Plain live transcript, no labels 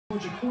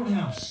Georgia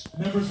courthouse,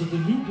 members of the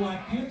new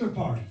Black Panther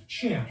Party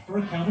chant for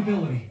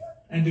accountability.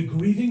 And a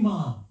grieving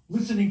mom,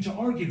 listening to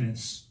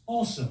arguments,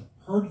 also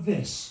heard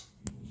this.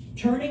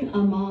 Turning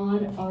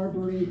Ahmad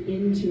Aubery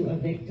into a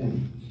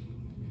victim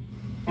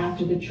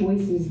after the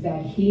choices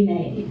that he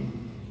made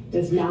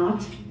does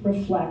not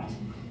reflect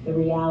the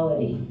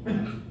reality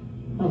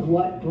of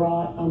what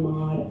brought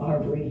Ahmad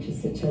Aubery to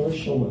Satilla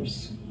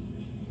Shores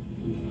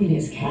in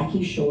his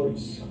khaki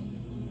shorts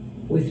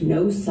with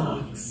no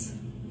socks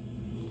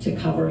to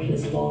cover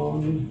his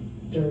long,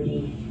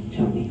 dirty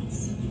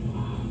toenails.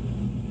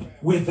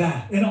 With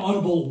that, an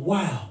audible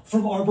wow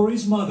from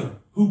Aubery's mother,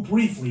 who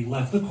briefly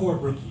left the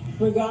courtroom.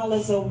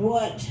 Regardless of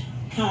what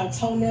kind of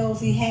toenails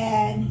he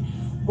had,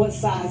 what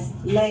size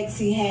legs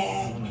he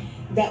had,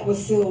 that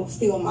was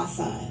still my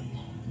son.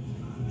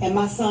 And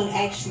my son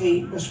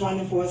actually was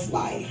running for his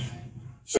life.